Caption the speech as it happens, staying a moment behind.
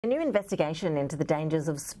A new investigation into the dangers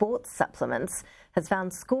of sports supplements has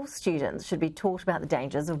found school students should be taught about the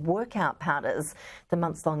dangers of workout powders. The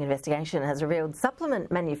months-long investigation has revealed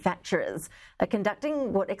supplement manufacturers are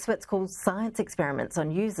conducting what experts call science experiments on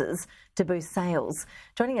users to boost sales.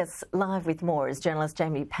 Joining us live with more is journalist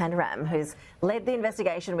Jamie Panaram, who's led the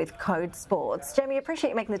investigation with Code Sports. Jamie, appreciate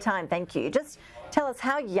you making the time. Thank you. Just tell us,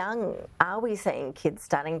 how young are we seeing kids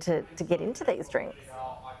starting to get into these drinks?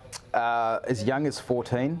 As young as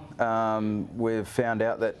 14. We've found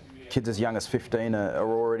out that kids as young as 15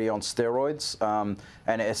 are already on steroids,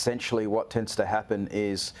 and essentially what tends to happen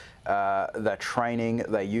is they're training,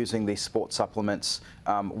 they're using these sports supplements,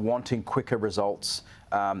 wanting quicker results,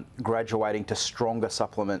 graduating to stronger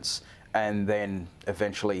supplements, and then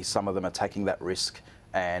eventually some of them are taking that risk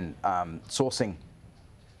and sourcing,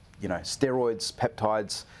 steroids,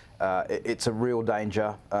 peptides. It's a real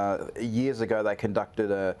danger. Years ago, they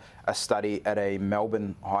conducted a study at a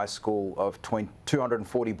Melbourne high school of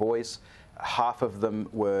 240 boys. Half of them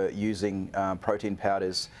were using protein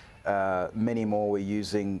powders. Many more were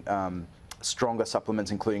using stronger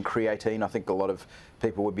supplements, including creatine. I think a lot of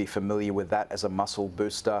people would be familiar with that as a muscle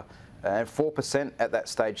booster. And 4% at that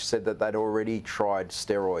stage said that they'd already tried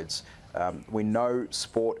steroids. We know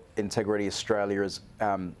Sport Integrity Australia is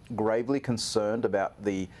gravely concerned about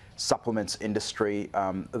the supplements industry.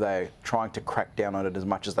 They're trying to crack down on it as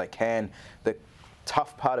much as they can. The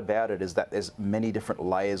tough part about it is that there's many different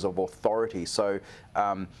layers of authority. So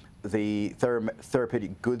the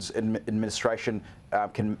Therapeutic Goods Administration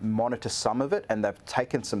can monitor some of it, and they've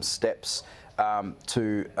taken some steps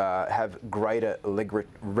to have greater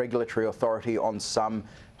regulatory authority on some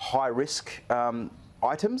high-risk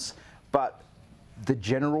items. But the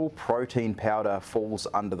general protein powder falls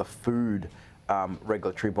under the food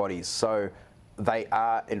regulatory bodies. So they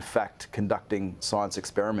are, in fact, conducting science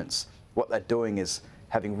experiments. What they're doing is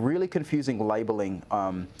having really confusing labeling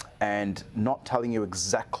and not telling you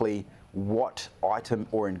exactly what item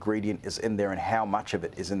or ingredient is in there and how much of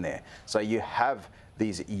it is in there. So you have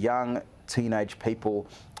these young teenage people,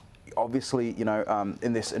 obviously,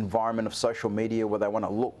 in this environment of social media where they want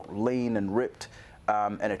to look lean and ripped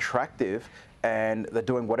and attractive, and they're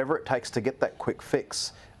doing whatever it takes to get that quick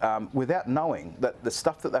fix without knowing that the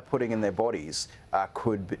stuff that they're putting in their bodies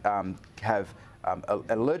could have an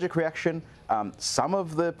allergic reaction. Some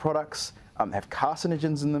of the products have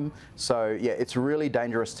carcinogens in them. So yeah, it's really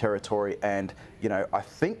dangerous territory, and I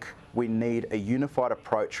think we need a unified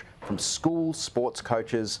approach from schools, sports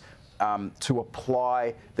coaches, to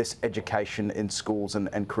apply this education in schools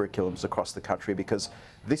and curriculums across the country, because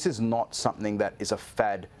this is not something that is a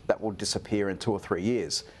fad that will disappear in 2 or 3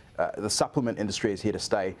 years. The supplement industry is here to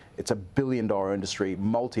stay. It's a billion-dollar industry,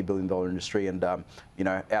 multi-billion-dollar industry, and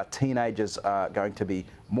our teenagers are going to be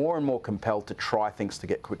more and more compelled to try things to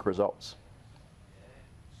get quick results.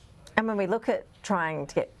 And when we look at trying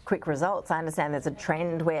to get quick results, I understand there's a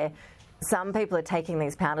trend where some people are taking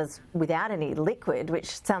these powders without any liquid,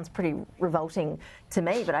 which sounds pretty revolting to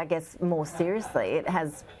me, but I guess more seriously, it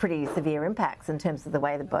has pretty severe impacts in terms of the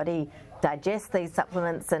way the body digests these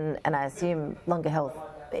supplements and I assume longer health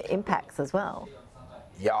impacts as well.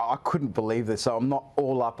 Yeah, I couldn't believe this. So I'm not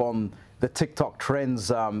all up on the TikTok trends,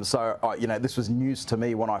 this was news to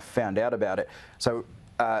me when I found out about it. So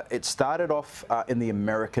it started off in the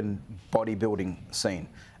American bodybuilding scene,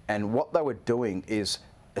 and what they were doing is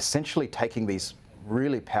essentially taking these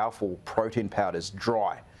really powerful protein powders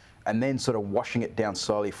dry and then sort of washing it down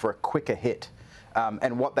slowly for a quicker hit.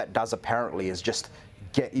 And what that does apparently is just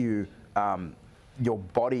get you your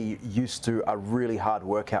body used to a really hard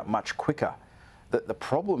workout much quicker. The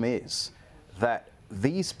problem is that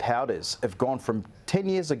these powders have gone from 10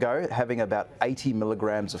 years ago having about 80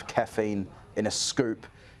 milligrams of caffeine in a scoop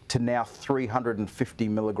to now 350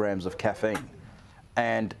 milligrams of caffeine.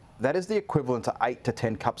 And that is the equivalent to 8 to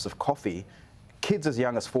 10 cups of coffee. Kids as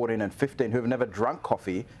young as 14 and 15 who have never drunk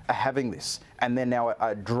coffee are having this, and they're now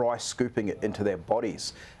dry scooping it into their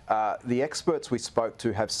bodies. The experts we spoke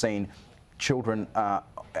to have seen children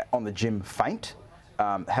on the gym faint,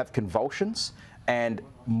 have convulsions, and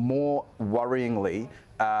more worryingly,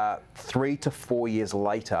 3 to 4 years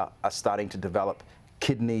later are starting to develop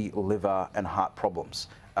kidney, liver and heart problems.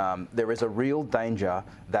 There is a real danger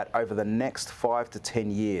that over the next 5 to 10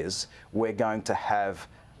 years, we're going to have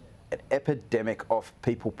an epidemic of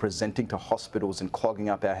people presenting to hospitals and clogging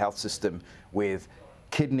up our health system with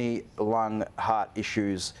kidney, lung, heart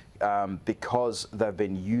issues because they've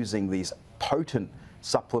been using these potent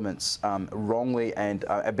supplements wrongly and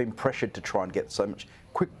have been pressured to try and get so much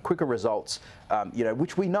quicker results,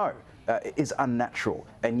 which we know is unnatural.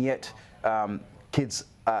 And yet kids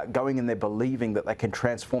going in there believing that they can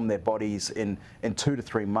transform their bodies in 2 to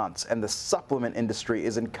 3 months, and the supplement industry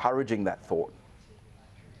is encouraging that thought.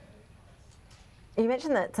 You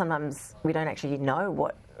mentioned that sometimes we don't actually know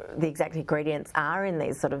what the exact ingredients are in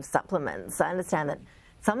these sort of supplements. I understand that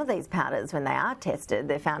some of these powders, when they are tested,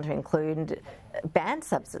 they're found to include banned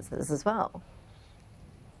substances as well.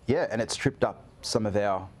 Yeah, and it's tripped up some of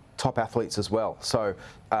our top athletes as well. So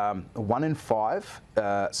 1 in 5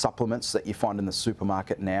 supplements that you find in the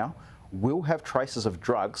supermarket now will have traces of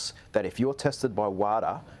drugs that, if you're tested by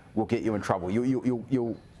WADA, will get you in trouble.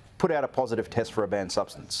 You'll put out a positive test for a banned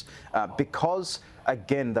substance because,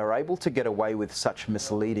 again, they're able to get away with such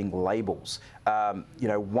misleading labels. You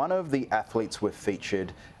know, one of the athletes we've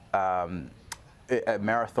featured, a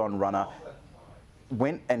marathon runner,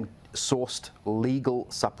 went and sourced legal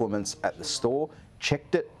supplements at the store,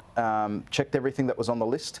 checked it, checked everything that was on the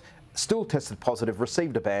list, still tested positive,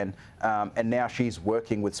 received a ban, and now she's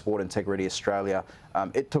working with Sport Integrity Australia.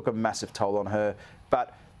 It took a massive toll on her,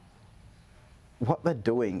 but what they're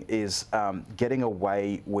doing is getting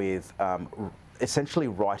away with essentially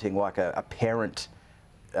writing like a parent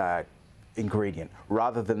ingredient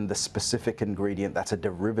rather than the specific ingredient that's a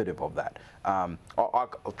derivative of that.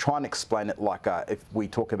 I'll try and explain it like if we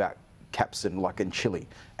talk about capsaicin, like in chili,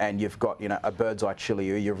 and you've got, you know, a bird's eye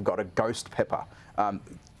chili, or you've got a ghost pepper.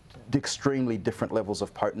 Extremely different levels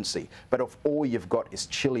of potency, but if all you've got is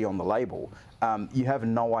chili on the label, you have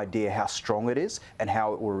no idea how strong it is and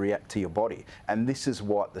how it will react to your body. And this is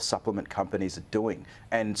what the supplement companies are doing.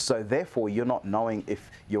 And so therefore you're not knowing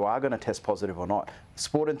if you are going to test positive or not.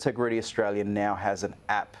 Sport Integrity Australia now has an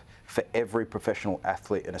app for every professional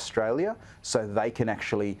athlete in Australia, so they can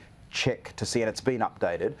actually check to see, and it's been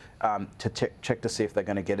updated, to check to see if they're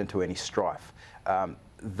going to get into any strife.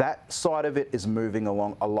 That side of it is moving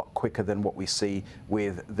along a lot quicker than what we see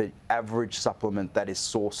with the average supplement that is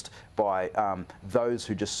sourced by those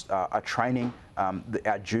who just are training,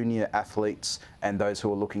 our junior athletes, and those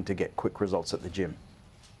who are looking to get quick results at the gym.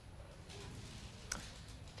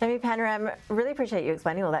 Jamie Panaram, really appreciate you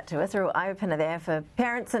explaining all that to us. A real eye-opener there for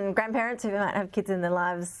parents and grandparents who might have kids in their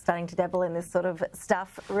lives starting to dabble in this sort of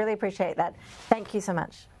stuff. Really appreciate that. Thank you so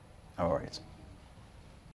much. No worries.